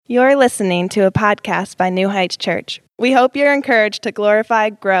You're listening to a podcast by New Heights Church. We hope you're encouraged to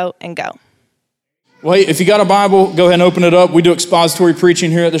glorify, grow, and go. Well, hey, if you got a Bible, go ahead and open it up. We do expository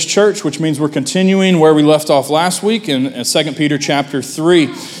preaching here at this church, which means we're continuing where we left off last week in 2 Peter chapter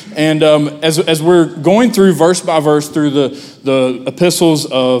 3. And as we're going through verse by verse through the epistles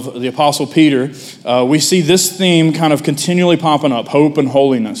of the Apostle Peter, we see this theme kind of continually popping up, hope and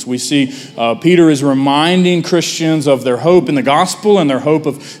holiness. We see Peter is reminding Christians of their hope in the gospel and their hope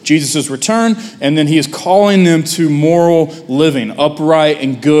of Jesus' return, and then he is calling them to moral living, upright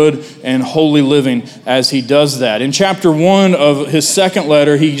and good and holy living as he does that. In chapter 1 of his second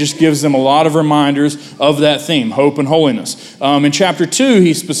letter, he just gives them a lot of reminders of that theme, hope and holiness. In chapter 2,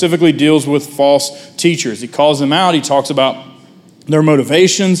 he specifically deals with false teachers. He calls them out. He talks about their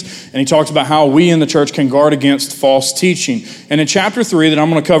motivations, and he talks about how we in the church can guard against false teaching. And in chapter 3 that I'm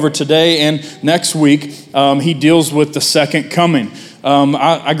going to cover today and next week, he deals with the second coming.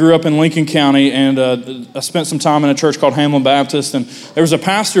 I grew up in Lincoln County, and I spent some time in a church called Hamlin Baptist, and there was a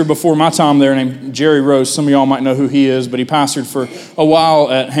pastor before my time there named Jerry Rose. Some of y'all might know who he is, but he pastored for a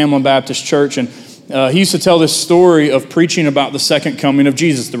while at Hamlin Baptist Church, and he used to tell this story of preaching about the second coming of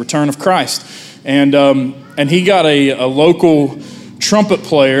Jesus, the return of Christ. And he got a local trumpet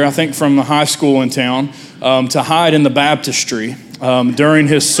player, I think from the high school in town, to hide in the baptistry during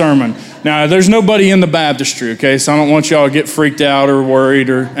his sermon. Now, there's nobody in the baptistry, okay, so I don't want y'all to get freaked out or worried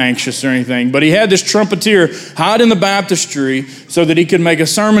or anxious or anything. But he had this trumpeter hide in the baptistry so that he could make a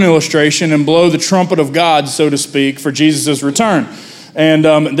sermon illustration and blow the trumpet of God, so to speak, for Jesus' return. And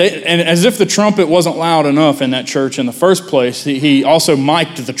as if the trumpet wasn't loud enough in that church in the first place, he also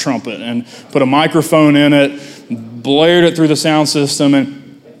mic'd the trumpet and put a microphone in it, blared it through the sound system, and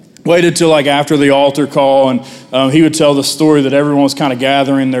waited till like after the altar call, and he would tell the story that everyone was kind of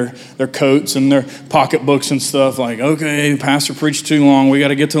gathering their coats and their pocketbooks and stuff, like, okay, pastor preached too long, we got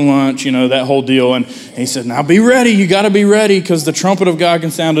to get to lunch, that whole deal. And he said, now be ready, you got to be ready, because the trumpet of God can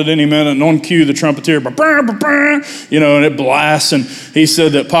sound at any minute, and on cue, the trumpeter, and it blasts, and he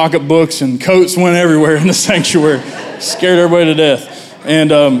said that pocketbooks and coats went everywhere in the sanctuary, scared everybody to death. And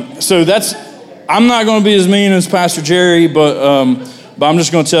so I'm not going to be as mean as Pastor Jerry, but I'm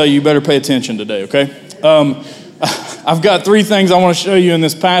just going to tell you better pay attention today, okay? I've got three things I want to show you in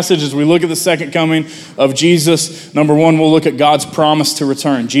this passage as we look at the second coming of Jesus. Number one, we'll look at God's promise to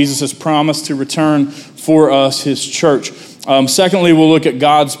return. Jesus' promise to return for us, his church. Secondly, we'll look at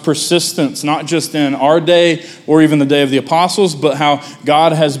God's persistence, not just in our day or even the day of the apostles, but how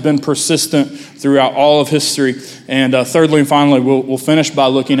God has been persistent throughout all of history. And thirdly and finally, we'll finish by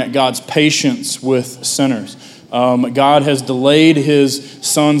looking at God's patience with sinners. God has delayed his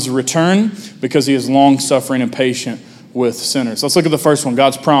son's return because he is long-suffering and patient with sinners. Let's look at the first one,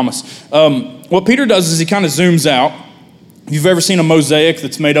 God's promise. What Peter does is he kind of zooms out. If you've ever seen a mosaic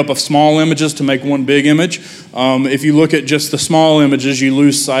that's made up of small images to make one big image, if you look at just the small images, you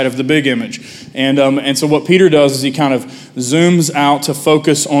lose sight of the big image. And so what Peter does is he kind of zooms out to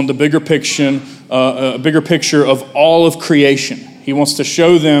focus on the bigger picture of all of creation. He wants to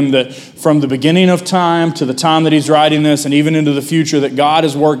show them that from the beginning of time to the time that he's writing this and even into the future, that God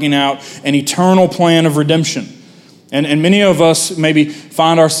is working out an eternal plan of redemption. And many of us maybe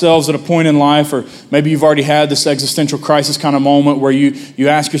find ourselves at a point in life, or maybe you've already had this existential crisis kind of moment where you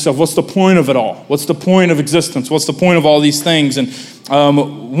ask yourself, what's the point of it all? What's the point of existence? What's the point of all these things? And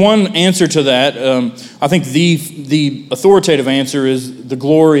one answer to that, I think the authoritative answer is the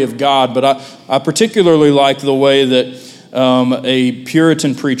glory of God. But I particularly like the way that a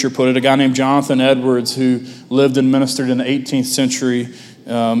Puritan preacher put it, a guy named Jonathan Edwards, who lived and ministered in the 18th century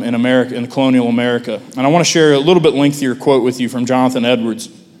in America, in colonial America. And I want to share a little bit lengthier quote with you from Jonathan Edwards.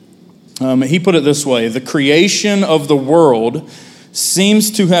 He put it this way: the creation of the world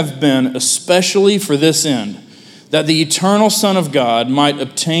seems to have been especially for this end, that the eternal Son of God might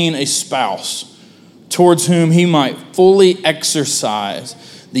obtain a spouse towards whom he might fully exercise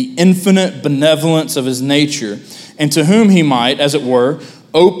the infinite benevolence of his nature, and to whom he might, as it were,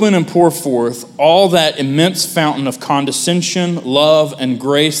 open and pour forth all that immense fountain of condescension, love, and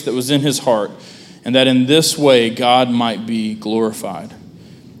grace that was in his heart, and that in this way God might be glorified.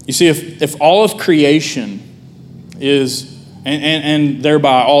 You see, if all of creation is, and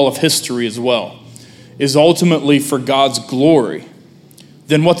thereby all of history as well, is ultimately for God's glory,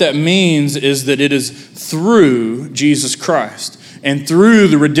 then what that means is that it is through Jesus Christ and through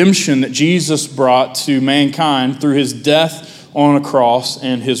the redemption that Jesus brought to mankind through his death on a cross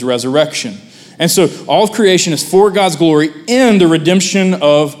and his resurrection. And so all of creation is for God's glory in the redemption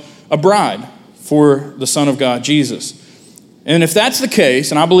of a bride for the Son of God, Jesus. And if that's the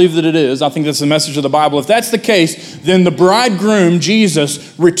case, and I believe that it is, I think that's the message of the Bible. If that's the case, then the bridegroom,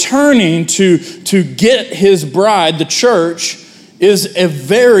 Jesus, returning to get his bride, the church, is a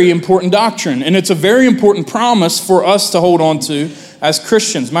very important doctrine. And it's a very important promise for us to hold on to as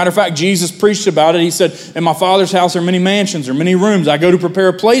Christians. Matter of fact, Jesus preached about it. He said, in my Father's house are many mansions or many rooms. I go to prepare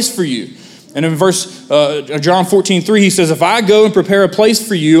a place for you. And in verse John 14:3, he says, if I go and prepare a place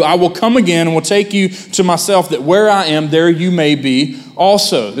for you, I will come again and will take you to myself, that where I am, there you may be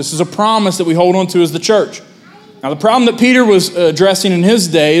also. This is a promise that we hold on to as the church. Now, the problem that Peter was addressing in his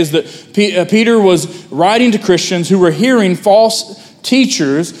day is that Peter was writing to Christians who were hearing false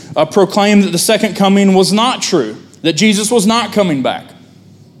teachers proclaim that the second coming was not true, that Jesus was not coming back.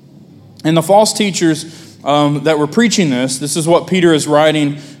 And the false teachers that were preaching this is what Peter is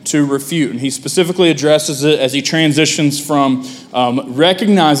writing to refute. And he specifically addresses it as he transitions from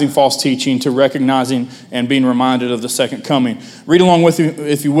recognizing false teaching to recognizing and being reminded of the second coming. Read along with me,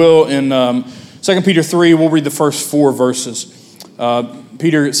 if you will, in 2 Peter 3, we'll read the first 4 verses.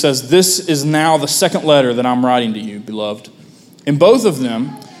 Peter says, this is now the second letter that I'm writing to you, beloved. In both of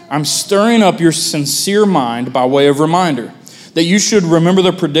them, I'm stirring up your sincere mind by way of reminder, that you should remember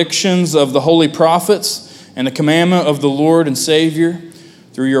the predictions of the holy prophets and the commandment of the Lord and Savior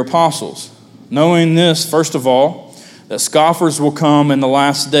through your apostles, knowing this, first of all, that scoffers will come in the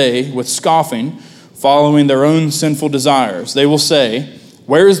last day with scoffing, following their own sinful desires. They will say,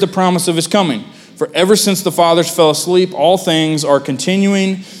 where is the promise of his coming? For ever since the fathers fell asleep, all things are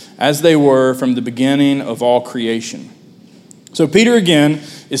continuing as they were from the beginning of all creation. So Peter again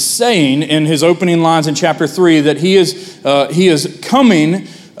is saying in his opening lines in chapter 3 that he is coming,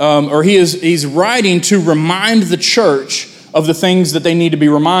 he's writing to remind the church of the things that they need to be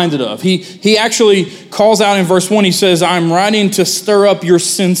reminded of. He actually calls out in verse 1, he says, I'm writing to stir up your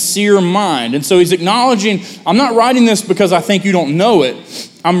sincere mind. And so he's acknowledging, I'm not writing this because I think you don't know it.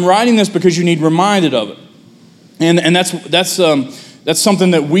 I'm writing this because you need reminded of it. And that's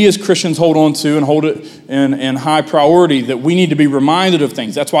something that we as Christians hold on to and hold it in high priority, that we need to be reminded of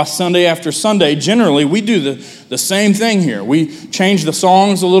things. That's why Sunday after Sunday, generally, we do the same thing here. We change the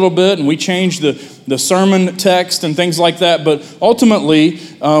songs a little bit, and we change the sermon text and things like that, but ultimately,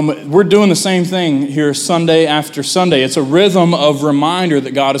 we're doing the same thing here Sunday after Sunday. It's a rhythm of reminder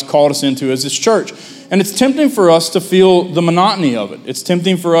that God has called us into as this church. And it's tempting for us to feel the monotony of it. It's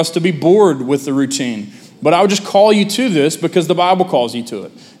tempting for us to be bored with the routine. But I would just call you to this because the Bible calls you to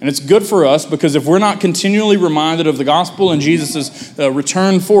it. And it's good for us because if we're not continually reminded of the gospel and Jesus'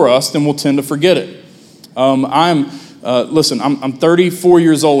 return for us, then we'll tend to forget it. I'm 34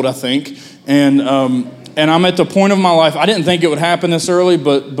 years old, I think, and I'm at the point of my life, I didn't think it would happen this early,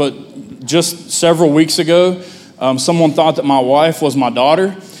 but just several weeks ago, someone thought that my wife was my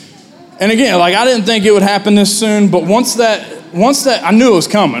daughter. And again, I didn't think it would happen this soon, but once that, I knew it was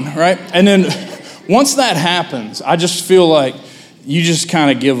coming, right? And then once that happens, I just feel like you just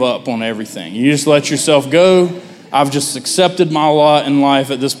kind of give up on everything. You just let yourself go. I've just accepted my lot in life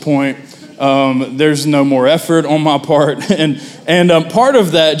at this point. There's no more effort on my part. And part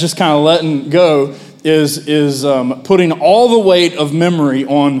of that just kind of letting go is putting all the weight of memory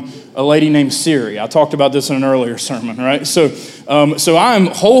on a lady named Siri. I talked about this in an earlier sermon, right? So I'm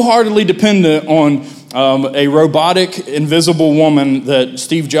wholeheartedly dependent on a robotic, invisible woman that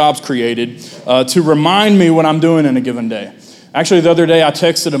Steve Jobs created to remind me what I'm doing in a given day. Actually, the other day I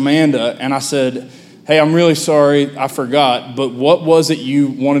texted Amanda and I said, hey, I'm really sorry, I forgot, but what was it you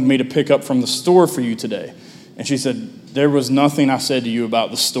wanted me to pick up from the store for you today? And she said, there was nothing I said to you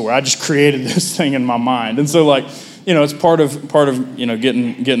about the store. I just created this thing in my mind. And so it's part of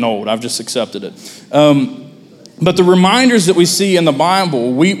getting old. I've just accepted it. But the reminders that we see in the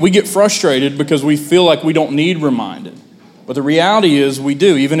Bible, we get frustrated because we feel like we don't need reminded. But the reality is we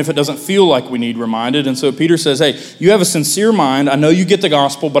do, even if it doesn't feel like we need reminded. And so Peter says, hey, you have a sincere mind. I know you get the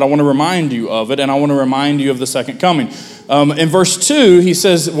gospel, but I want to remind you of it, and I want to remind you of the second coming. In verse 2, he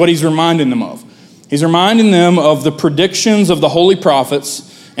says what he's reminding them of. He's reminding them of the predictions of the holy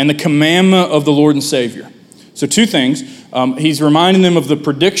prophets and the commandment of the Lord and Savior. So two things. He's reminding them of the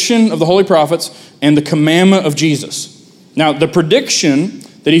prediction of the holy prophets and the commandment of Jesus. Now, the prediction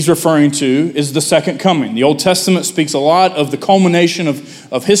that he's referring to is the second coming. The Old Testament speaks a lot of the culmination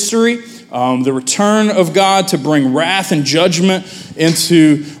of history, the return of God to bring wrath and judgment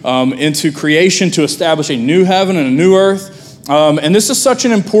into creation to establish a new heaven and a new earth. And this is such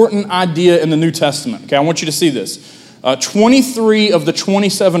an important idea in the New Testament. Okay, I want you to see this. 23 of the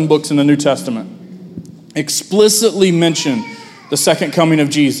 27 books in the New Testament explicitly mention the second coming of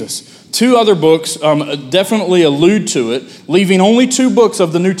Jesus. 2 other books definitely allude to it, leaving only 2 books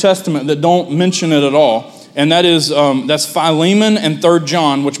of the New Testament that don't mention it at all. and that's Philemon and 3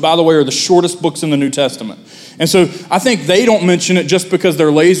 John, which, by the way, are the shortest books in the New Testament. And so I think they don't mention it just because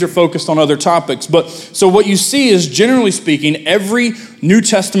they're laser focused on other topics. But so what you see is, generally speaking, every New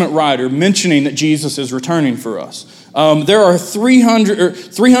Testament writer mentioning that Jesus is returning for us. There are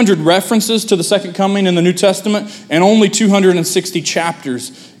 300 references to the second coming in the New Testament and only 260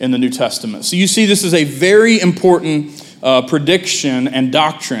 chapters in the New Testament. So you see this is a very important prediction and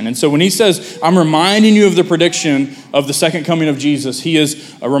doctrine. And so when he says, I'm reminding you of the prediction of the second coming of Jesus, he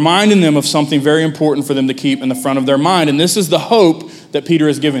is reminding them of something very important for them to keep in the front of their mind. And this is the hope that Peter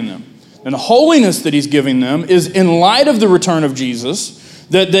is giving them. And the holiness that he's giving them is in light of the return of Jesus,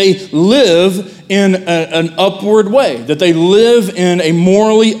 that they live in an upward way, that they live in a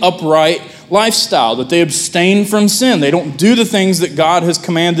morally upright lifestyle, that they abstain from sin. They don't do the things that God has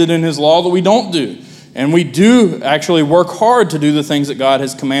commanded in his law that we don't do. And we do actually work hard to do the things that God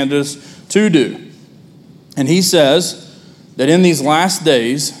has commanded us to do. And he says that in these last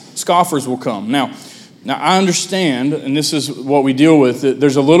days, scoffers will come. Now I understand, and this is what we deal with, that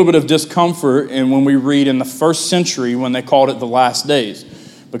there's a little bit of discomfort in when we read in the first century when they called it the last days.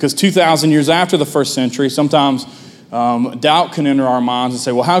 Because 2,000 years after the first century, sometimes doubt can enter our minds and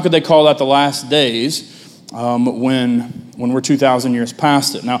say, well, how could they call that the last days when we're 2,000 years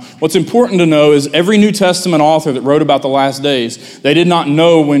past it? Now, what's important to know is every New Testament author that wrote about the last days, they did not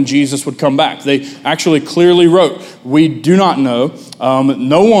know when Jesus would come back. They actually clearly wrote, we do not know.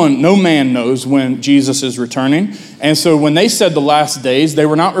 No man knows when Jesus is returning. And so when they said the last days, they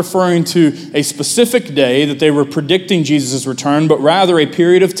were not referring to a specific day that they were predicting Jesus' return, but rather a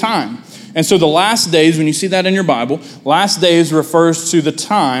period of time. And so the last days, when you see that in your Bible, last days refers to the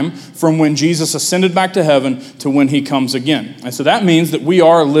time from when Jesus ascended back to heaven to when he comes again. And so that means that we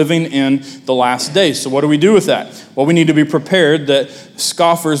are living in the last days. So what do we do with that? Well, we need to be prepared that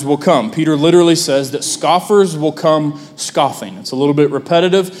scoffers will come. Peter literally says that scoffers will come scoffing. It's a little bit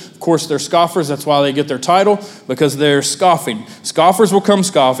repetitive. Of course, they're scoffers. That's why they get their title, because they're scoffing. Scoffers will come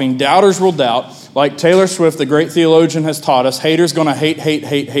scoffing. Doubters will doubt. Like Taylor Swift, the great theologian, has taught us, haters going to hate.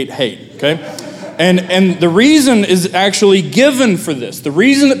 Okay? And the reason is actually given for this. The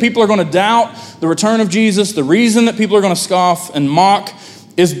reason that people are going to doubt the return of Jesus, the reason that people are going to scoff and mock,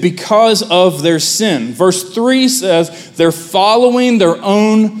 is because of their sin. Verse 3 says they're following their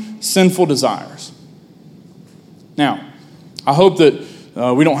own sinful desires. Now, I hope that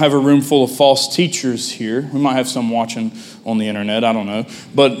we don't have a room full of false teachers here. We might have some watching on the internet, I don't know.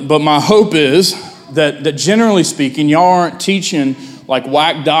 But my hope is that generally speaking, y'all aren't teaching like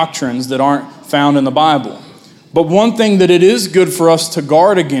whack doctrines that aren't found in the Bible. But one thing that it is good for us to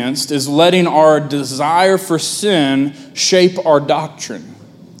guard against is letting our desire for sin shape our doctrine.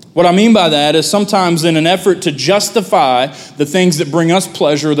 What I mean by that is sometimes in an effort to justify the things that bring us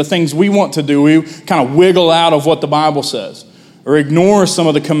pleasure, the things we want to do, we kind of wiggle out of what the Bible says or ignore some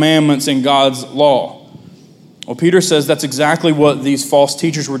of the commandments in God's law. Well, Peter says that's exactly what these false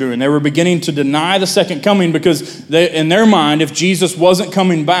teachers were doing. They were beginning to deny the second coming because in their mind, if Jesus wasn't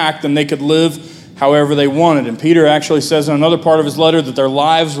coming back, then they could live however they wanted. And Peter actually says in another part of his letter that their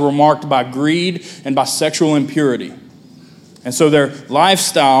lives were marked by greed and by sexual impurity. And so their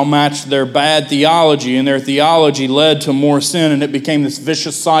lifestyle matched their bad theology, and their theology led to more sin, and it became this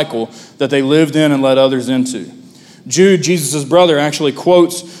vicious cycle that they lived in and led others into. Jude, Jesus' brother, actually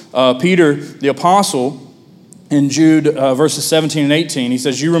quotes Peter, the apostle, in Jude verses 17 and 18. He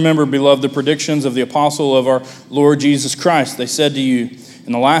says, "You remember, beloved, the predictions of the apostle of our Lord Jesus Christ. They said to you,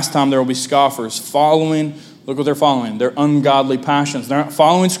 in the last time there will be scoffers following," look what they're following, their ungodly passions. They're not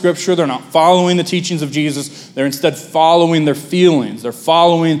following Scripture. They're not following the teachings of Jesus. They're instead following their feelings. They're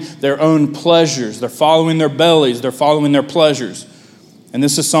following their own pleasures. They're following their bellies. They're following their pleasures. And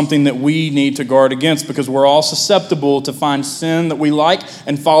this is something that we need to guard against because we're all susceptible to find sin that we like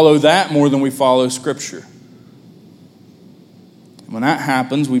and follow that more than we follow Scripture. When that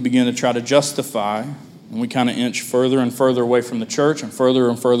happens, we begin to try to justify, and we kind of inch further and further away from the church and further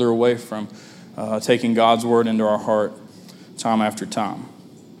away from taking God's word into our heart time after time.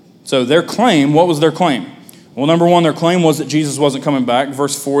 So their claim, what was their claim? Well, number one, their claim was that Jesus wasn't coming back.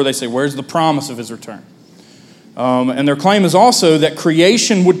 Verse 4, they say, where's the promise of his return? And their claim is also that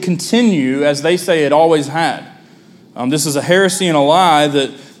creation would continue as they say it always had. This is a heresy and a lie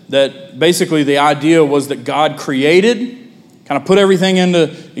that basically the idea was that God created, kind of put everything into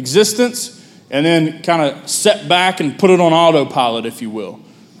existence, and then kind of set back and put it on autopilot, if you will.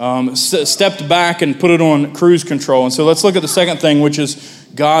 Stepped back and put it on cruise control. And so let's look at the second thing, which is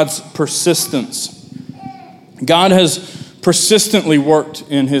God's persistence. God has persistently worked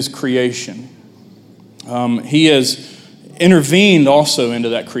in his creation. He has intervened also into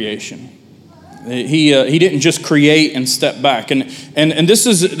that creation. He didn't just create and step back. And this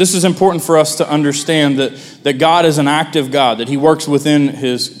is important for us to understand that God is an active God, that he works within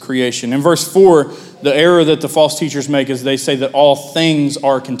his creation. In verse 4, the error that the false teachers make is they say that all things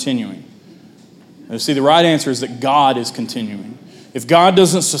are continuing. And see, the right answer is that God is continuing. If God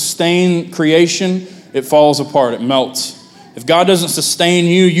doesn't sustain creation, it falls apart, it melts. If God doesn't sustain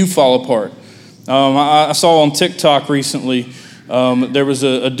you, you fall apart. I saw on TikTok recently, there was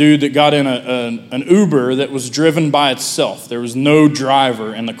a dude that got in an Uber that was driven by itself. There was no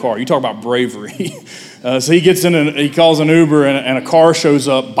driver in the car. You talk about bravery. So he gets in, he calls an Uber, and a car shows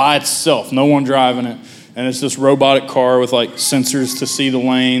up by itself, no one driving it. And it's this robotic car with like sensors to see the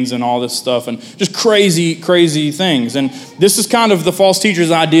lanes and all this stuff, and just crazy, crazy things. And this is kind of the false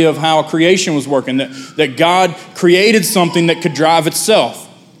teacher's idea of how creation was working, that God created something that could drive itself.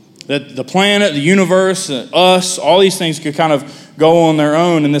 That the planet, the universe, us, all these things could kind of go on their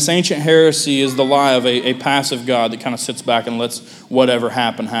own. And this ancient heresy is the lie of a passive God that kind of sits back and lets whatever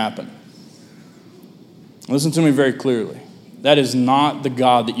happen. Listen to me very clearly. That is not the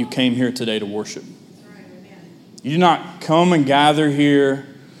God that you came here today to worship. You did not come and gather here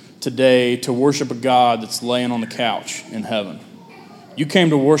today to worship a God that's laying on the couch in heaven. You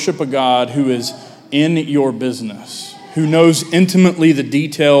came to worship a God who is in your business, who knows intimately the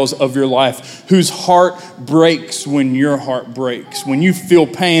details of your life, whose heart breaks when your heart breaks. When you feel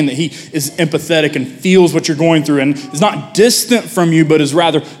pain, that he is empathetic and feels what you're going through and is not distant from you, but is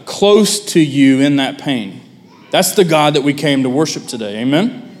rather close to you in that pain. That's the God that we came to worship today.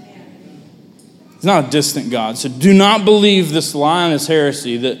 Amen? He's not a distant God. So do not believe this lie and this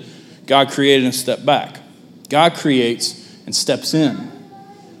heresy that God created and stepped back. God creates and steps in.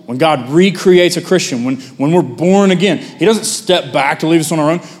 When God recreates a Christian, when we're born again, he doesn't step back to leave us on our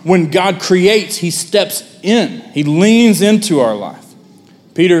own. When God creates, he steps in. He leans into our life.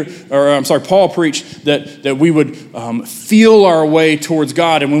 Paul preached that we would feel our way towards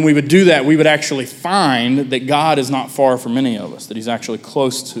God, and when we would do that, we would actually find that God is not far from any of us, that he's actually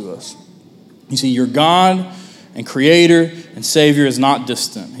close to us. You see, your God and Creator and Savior is not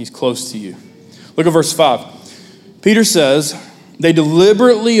distant. He's close to you. Look at verse 5. Peter says, they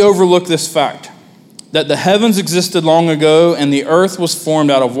deliberately overlook this fact, that the heavens existed long ago and the earth was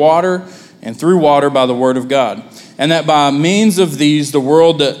formed out of water and through water by the word of God. And that by means of these, the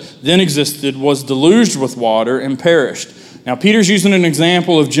world that then existed was deluged with water and perished. Now, Peter's using an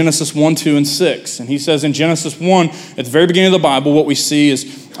example of Genesis 1, 2, and 6. And he says in Genesis 1, at the very beginning of the Bible, what we see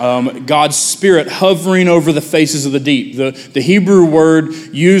is God's Spirit hovering over the faces of the deep. The Hebrew word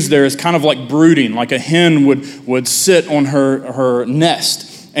used there is kind of like brooding, like a hen would sit on her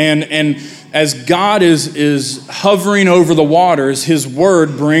nest. And as God is hovering over the waters, his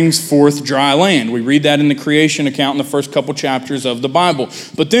word brings forth dry land. We read that in the creation account in the first couple chapters of the Bible.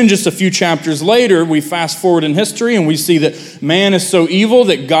 But then just a few chapters later, we fast forward in history and we see that man is so evil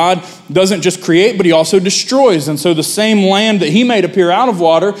that God doesn't just create, but he also destroys. And so the same land that he made appear out of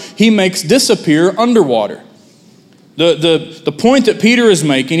water, he makes disappear underwater. The point that Peter is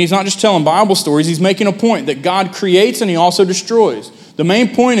making, he's not just telling Bible stories, he's making a point that God creates and he also destroys. The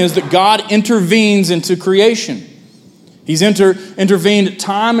main point is that God intervenes into creation. He's intervened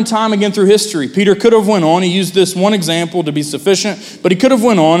time and time again through history. Peter could have went on, he used this one example to be sufficient, but he could have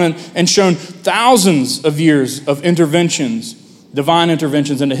went on and shown thousands of years of interventions, divine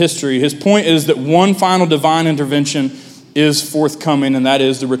interventions into history. His point is that one final divine intervention is forthcoming, and that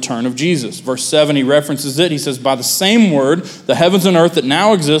is the return of Jesus. Verse 7, he references it. He says, by the same word, the heavens and earth that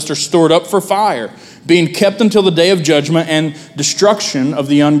now exist are stored up for fire, being kept until the day of judgment and destruction of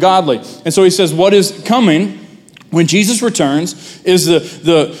the ungodly. And so he says, what is coming when Jesus returns is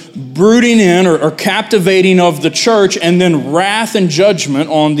the brooding in or captivating of the church, and then wrath and judgment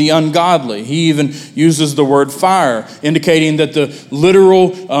on the ungodly. He even uses the word fire, indicating that the literal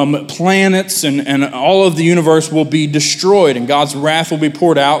planets and all of the universe will be destroyed, and God's wrath will be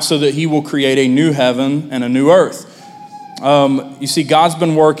poured out so that he will create a new heaven and a new earth. You see, God's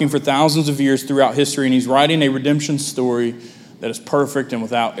been working for thousands of years throughout history, and he's writing a redemption story that is perfect and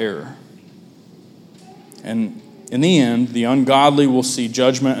without error. And in the end, the ungodly will see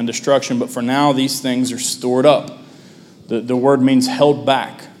judgment and destruction, but for now, these things are stored up. The word means held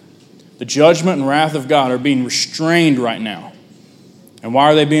back. The judgment and wrath of God are being restrained right now. And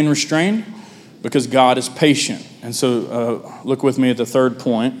why are they being restrained? Because God is patient. And so look with me at the third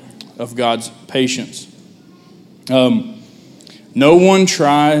point of God's patience. No one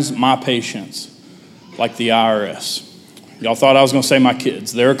tries my patience like the IRS. Y'all thought I was going to say my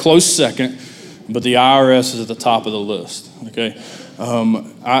kids. They're a close second, but the IRS is at the top of the list. Okay,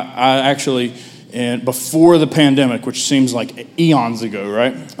 I actually, and before the pandemic, which seems like eons ago,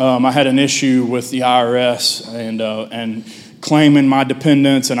 right? I had an issue with the IRS and claiming my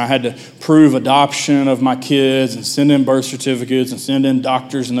dependents, and I had to prove adoption of my kids and send in birth certificates and send in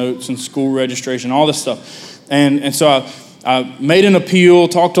doctor's notes and school registration, all this stuff. And so I made an appeal,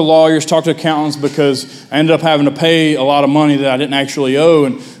 talked to lawyers, talked to accountants, because I ended up having to pay a lot of money that I didn't actually owe.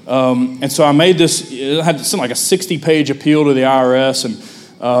 And so I made this, I had something like a 60-page appeal to the IRS,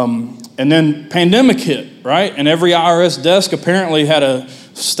 and then pandemic hit, right? And every IRS desk apparently had a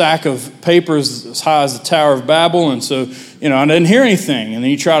stack of papers as high as the Tower of Babel. And so, I didn't hear anything. And then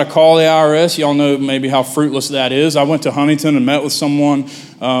you try to call the IRS. Y'all know maybe how fruitless that is. I went to Huntington and met with someone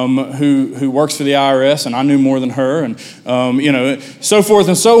who works for the IRS, and I knew more than her, and so forth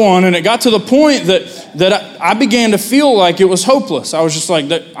and so on. And it got to the point that I began to feel like it was hopeless. I was just like,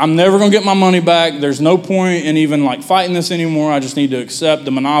 I'm never going to get my money back. There's no point in even fighting this anymore. I just need to accept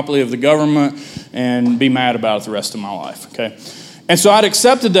the monopoly of the government and be mad about it the rest of my life. Okay. And so I'd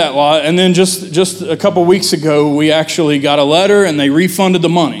accepted that law, and then just a couple weeks ago, we actually got a letter, and they refunded the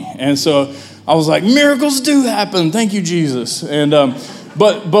money. And so I was like, miracles do happen. Thank you, Jesus. And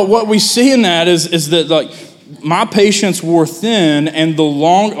but what we see in that is that my patience wore thin, and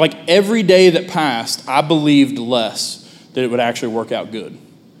every day that passed, I believed less that it would actually work out good.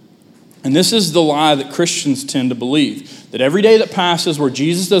 And this is the lie that Christians tend to believe, that every day that passes where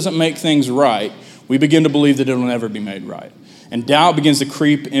Jesus doesn't make things right, we begin to believe that it will never be made right. And doubt begins to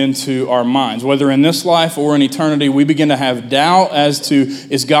creep into our minds. Whether in this life or in eternity, we begin to have doubt as to,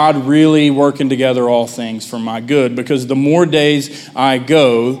 is God really working together all things for my good? Because the more days I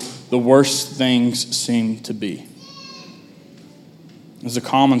go, the worse things seem to be. It's a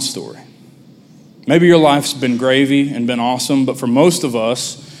common story. Maybe your life's been gravy and been awesome, but for most of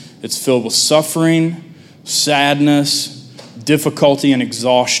us, it's filled with suffering, sadness, difficulty, and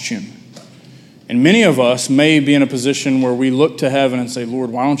exhaustion. And many of us may be in a position where we look to heaven and say, Lord,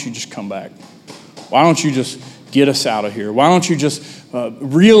 why don't you just come back? Why don't you just get us out of here? Why don't you just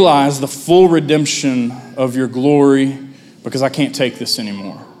realize the full redemption of your glory, because I can't take this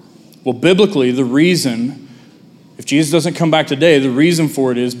anymore? Well, biblically, the reason, if Jesus doesn't come back today, the reason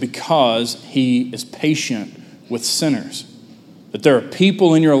for it is because he is patient with sinners. That there are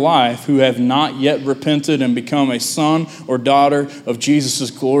people in your life who have not yet repented and become a son or daughter of Jesus'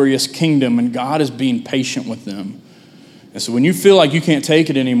 glorious kingdom, and God is being patient with them. And so when you feel like you can't take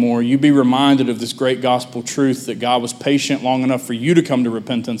it anymore, you be reminded of this great gospel truth that God was patient long enough for you to come to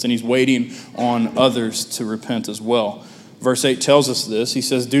repentance, and he's waiting on others to repent as well. Verse 8 tells us this. He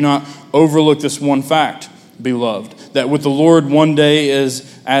says, do not overlook this one fact, beloved, that with the Lord 1 day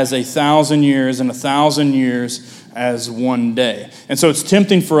is as 1,000 years, and 1,000 years as 1 day. And so it's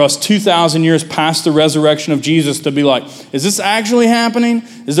tempting for us 2,000 years past the resurrection of Jesus to be like, is this actually happening?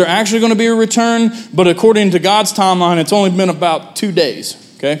 Is there actually going to be a return? But according to God's timeline, it's only been about 2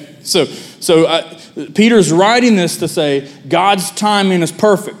 days. Okay? So Peter's writing this to say God's timing is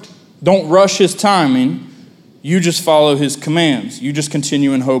perfect. Don't rush his timing. You just follow his commands. You just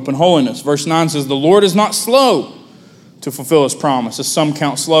continue in hope and holiness. Verse 9 says, the Lord is not slow to fulfill his promise, as some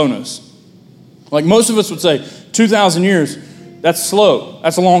count slowness. Like most of us would say, 2,000 years, that's slow.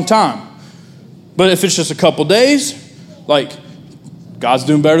 That's a long time. But if it's just a couple days, God's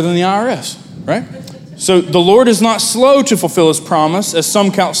doing better than the IRS, right? So the Lord is not slow to fulfill his promise, as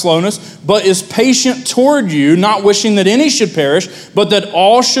some count slowness, but is patient toward you, not wishing that any should perish, but that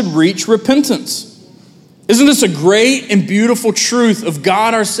all should reach repentance. Isn't this a great and beautiful truth of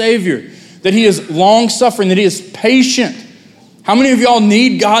God our Savior? That he is long-suffering, that he is patient. How many of y'all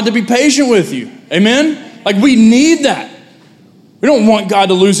need God to be patient with you? Amen? We need that. We don't want God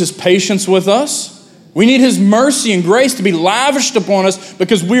to lose his patience with us. We need his mercy and grace to be lavished upon us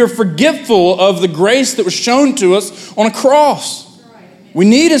because we are forgetful of the grace that was shown to us on a cross. We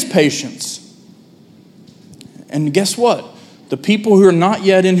need his patience. And guess what? The people who are not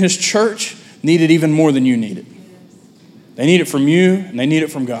yet in his church need it even more than you need it. They need it from you, and they need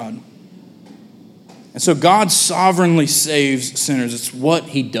it from God. And so God sovereignly saves sinners. It's what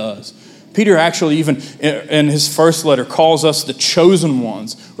he does. Peter actually even in his first letter calls us the chosen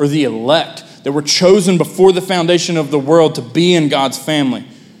ones, or the elect, that were chosen before the foundation of the world to be in God's family.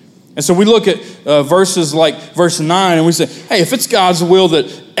 And so we look at verses like verse 9 and we say, hey, if it's God's will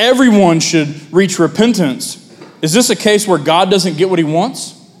that everyone should reach repentance, is this a case where God doesn't get what he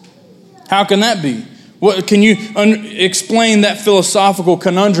wants? How can that be? What, can you explain that philosophical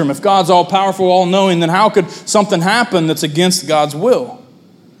conundrum? If God's all-powerful, all-knowing, then how could something happen that's against God's will?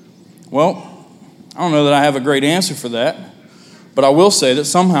 Well, I don't know that I have a great answer for that, but I will say that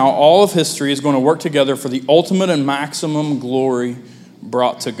somehow all of history is going to work together for the ultimate and maximum glory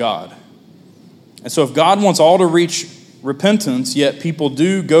brought to God. And so if God wants all to reach repentance, yet people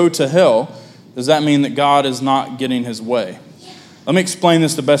do go to hell, does that mean that God is not getting his way? Let me explain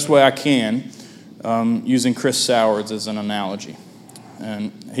this the best way I can, using Chris Sowers as an analogy.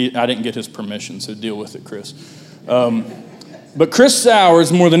 And I didn't get his permission, so deal with it, Chris. But Chris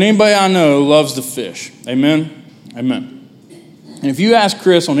Sowers, more than anybody I know, loves to fish. Amen? Amen. And if you ask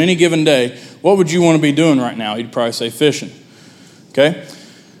Chris on any given day, what would you want to be doing right now? He'd probably say fishing. Okay?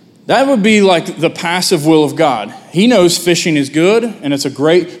 That would be like the passive will of God. He knows fishing is good, and it's a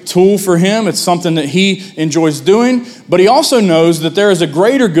great tool for him. It's something that he enjoys doing. But he also knows that there is a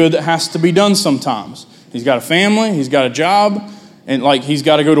greater good that has to be done sometimes. He's got a family, he's got a job, and he's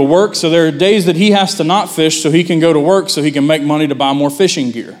got to go to work. So there are days that he has to not fish so he can go to work so he can make money to buy more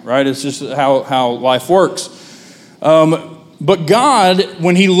fishing gear, right? It's just how life works. But God,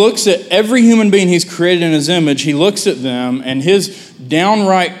 when he looks at every human being he's created in his image, he looks at them, and his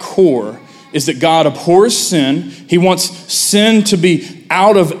downright core is that God abhors sin. He wants sin to be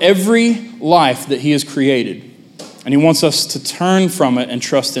out of every life that he has created. And he wants us to turn from it and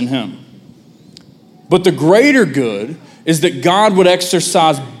trust in him. But the greater good is that God would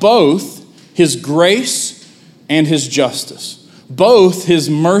exercise both his grace and his justice, both his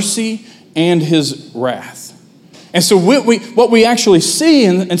mercy and his wrath. And so what we actually see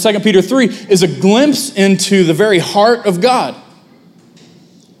in 2 Peter 3 is a glimpse into the very heart of God.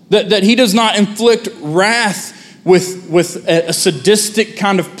 That he does not inflict wrath with a sadistic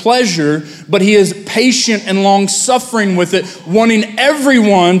kind of pleasure, but he is patient and long-suffering with it, wanting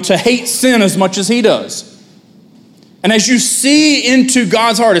everyone to hate sin as much as he does. And as you see into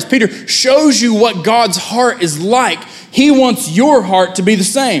God's heart, as Peter shows you what God's heart is like, he wants your heart to be the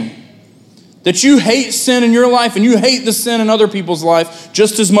same. That you hate sin in your life and you hate the sin in other people's life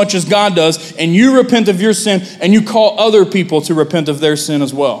just as much as God does, and you repent of your sin and you call other people to repent of their sin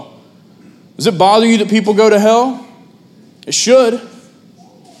as well. Does it bother you that people go to hell? It should. Well,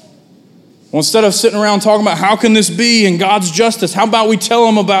 instead of sitting around talking about how can this be and God's justice, how about we tell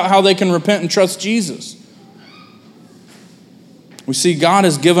them about how they can repent and trust Jesus? We see God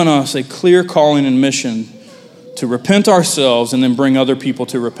has given us a clear calling and mission to repent ourselves and then bring other people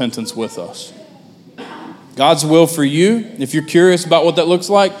to repentance with us. God's will for you, if you're curious about what that looks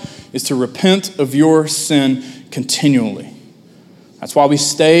like, is to repent of your sin continually. That's why we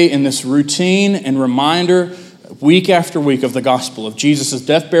stay in this routine and reminder week after week of the gospel of Jesus'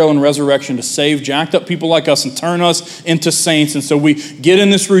 death, burial, and resurrection to save jacked up people like us and turn us into saints. And so we get in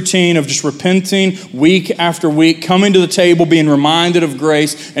this routine of just repenting week after week, coming to the table, being reminded of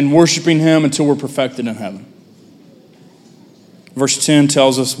grace, and worshiping him until we're perfected in heaven. Verse 10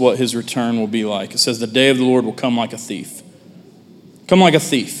 tells us what his return will be like. It says, the day of the Lord will come like a thief. Come like a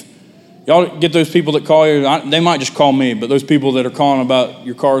thief. Y'all get those people that call you, they might just call me, but those people that are calling about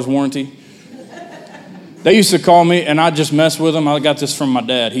your car's warranty, they used to call me and I'd just mess with them. I got this from my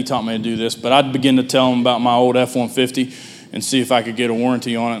dad. He taught me to do this, but I'd begin to tell them about my old F-150 and see if I could get a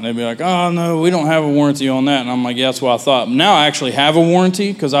warranty on it. And they'd be like, oh, no, we don't have a warranty on that. And I'm like, yeah, that's what I thought. Now I actually have a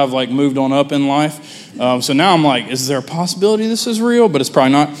warranty because I've moved on up in life. So now I'm like, is there a possibility this is real? But it's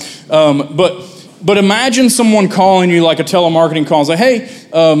probably not. But imagine someone calling you like a telemarketing call and say, hey,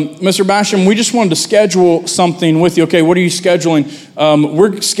 Mr. Basham, we just wanted to schedule something with you. Okay, what are you scheduling?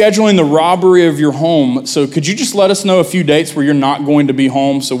 We're scheduling the robbery of your home. So could you just let us know a few dates where you're not going to be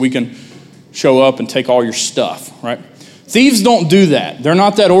home so we can show up and take all your stuff, right? Thieves don't do that. They're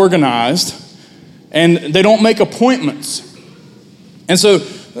not that organized, and they don't make appointments. And so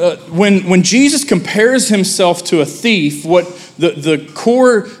when Jesus compares himself to a thief, what the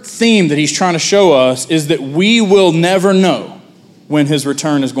core theme that he's trying to show us is that we will never know when his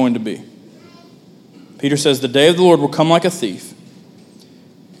return is going to be. Peter says, the day of the Lord will come like a thief,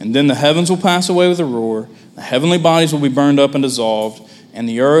 and then the heavens will pass away with a roar, the heavenly bodies will be burned up and dissolved, and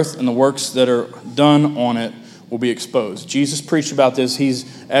the earth and the works that are done on it will be exposed. Jesus preached about this.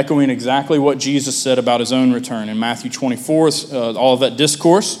 He's echoing exactly what Jesus said about his own return. In Matthew 24, all of that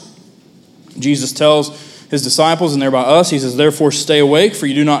discourse, Jesus tells his disciples, and thereby us, he says, therefore stay awake, for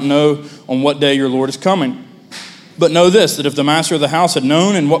you do not know on what day your Lord is coming. But know this, that if the master of the house had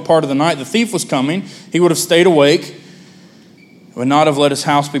known in what part of the night the thief was coming, he would have stayed awake, would not have let his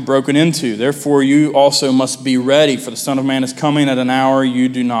house be broken into. Therefore you also must be ready, for the Son of Man is coming at an hour you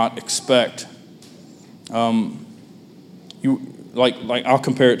do not expect. I'll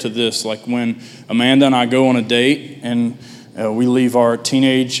compare it to this, like when Amanda and I go on a date and we leave our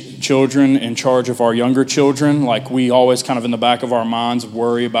teenage children in charge of our younger children, like we always kind of in the back of our minds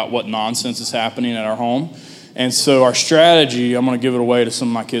worry about what nonsense is happening at our home. And so our strategy, I'm going to give it away to some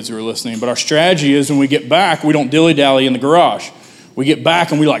of my kids who are listening, but our strategy is when we get back, we don't dilly-dally in the garage. we get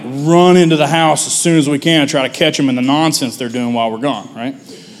back and we like run into the house as soon as we can and try to catch them in the nonsense they're doing while we're gone, right?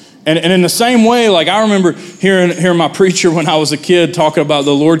 And in the same way, like I remember hearing my preacher when I was a kid talking about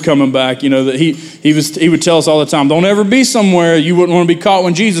the Lord coming back, that he would tell us all the time, don't ever be somewhere you wouldn't want to be caught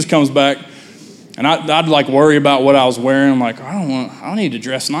when Jesus comes back. And I'd like worry about what I was wearing. I'm like, I don't need to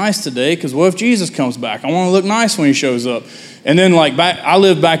dress nice today because what if Jesus comes back? I want to look nice when he shows up. And then I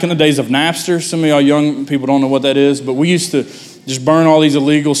lived back in the days of Napster. Some of y'all young people don't know what that is, but we used to just burn all these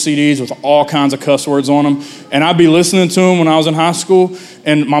illegal CDs with all kinds of cuss words on them. And I'd be listening to them when I was in high school.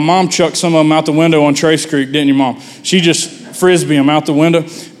 And my mom chucked some of them out the window on Trace Creek, didn't you, Mom? She just frisbee them out the window.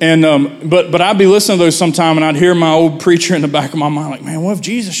 And but I'd be listening to those sometime, and I'd hear my old preacher in the back of my mind, like, man, what if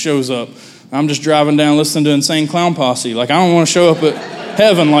Jesus shows up? I'm just driving down listening to Insane Clown Posse. Like, I don't want to show up at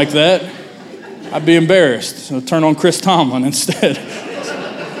heaven like that. I'd be embarrassed. So turn on Chris Tomlin instead.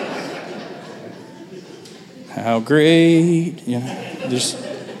 How great, just.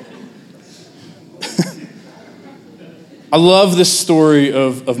 I love this story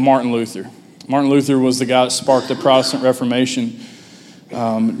of Martin Luther. Martin Luther was the guy that sparked the Protestant Reformation,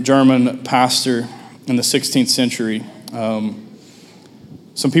 German pastor in the 16th century.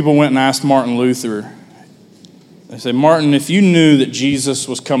 Some people went and asked Martin Luther, they said, Martin, if you knew that Jesus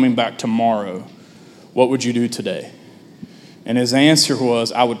was coming back tomorrow, what would you do today? And his answer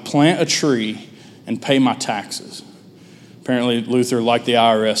was, I would plant a tree and pay my taxes. Apparently, Luther liked the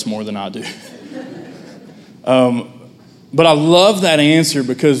IRS more than I do. But I love that answer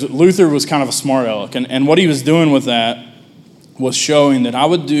because Luther was kind of a smart aleck. And what he was doing with that was showing that I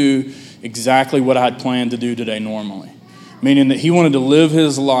would do exactly what I had planned to do today normally. Meaning that he wanted to live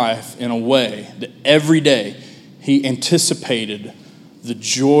his life in a way that every day he anticipated the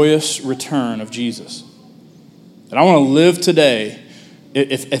joyous return of Jesus. That I want to live today.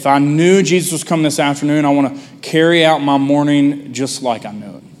 If I knew Jesus was coming this afternoon, I want to carry out my morning just like I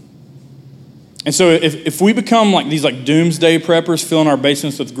knew it. And so if we become like these like doomsday preppers filling our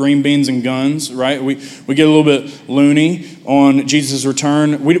basements with green beans and guns, right? We get a little bit loony on Jesus'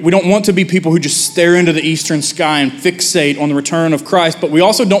 return. We don't want to be people who just stare into the eastern sky and fixate on the return of Christ, but we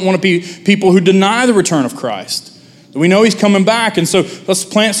also don't want to be people who deny the return of Christ. We know he's coming back, and so let's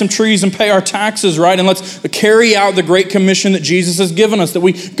plant some trees and pay our taxes, right? And let's carry out the great commission that Jesus has given us, that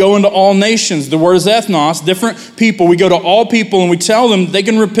we go into all nations. The word is ethnos, different people. We go to all people and we tell them they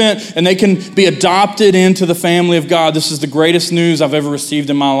can repent and they can be adopted into the family of God. This is the greatest news I've ever received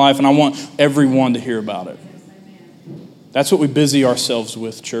in my life, and I want everyone to hear about it. That's what we busy ourselves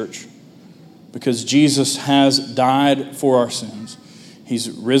with, church, because Jesus has died for our sins. He's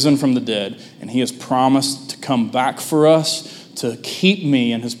risen from the dead, and he has promised to come back for us, to keep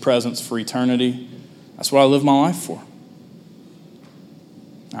me in his presence for eternity. That's what I live my life for.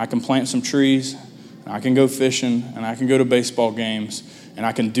 I can plant some trees, and I can go fishing, and I can go to baseball games, and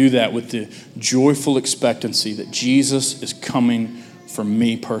I can do that with the joyful expectancy that Jesus is coming for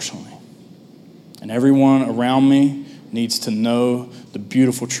me personally. And everyone around me needs to know the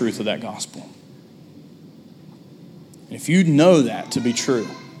beautiful truth of that gospel. If you know that to be true,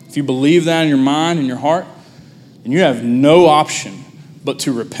 if you believe that in your mind and your heart, then you have no option but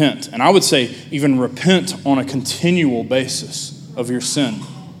to repent. And I would say even repent on a continual basis of your sin.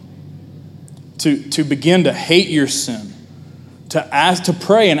 To begin to hate your sin. To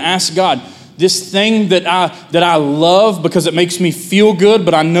pray and ask God, this thing that I love because it makes me feel good,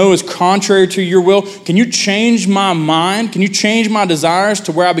 but I know is contrary to your will, can you change my mind? Can you change my desires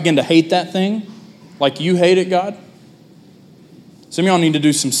to where I begin to hate that thing like you hate it, God? Some of y'all need to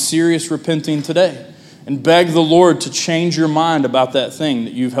do some serious repenting today and beg the Lord to change your mind about that thing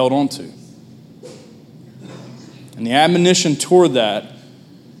that you've held on to. And the admonition toward that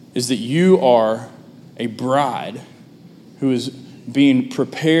is that you are a bride who is being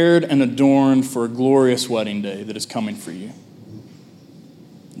prepared and adorned for a glorious wedding day that is coming for you.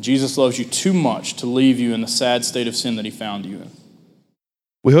 Jesus loves you too much to leave you in the sad state of sin that he found you in.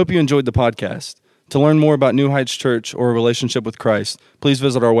 We hope you enjoyed the podcast. To learn more about New Heights Church or a relationship with Christ, please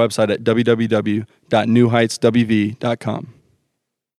visit our website at www.newheightswv.com.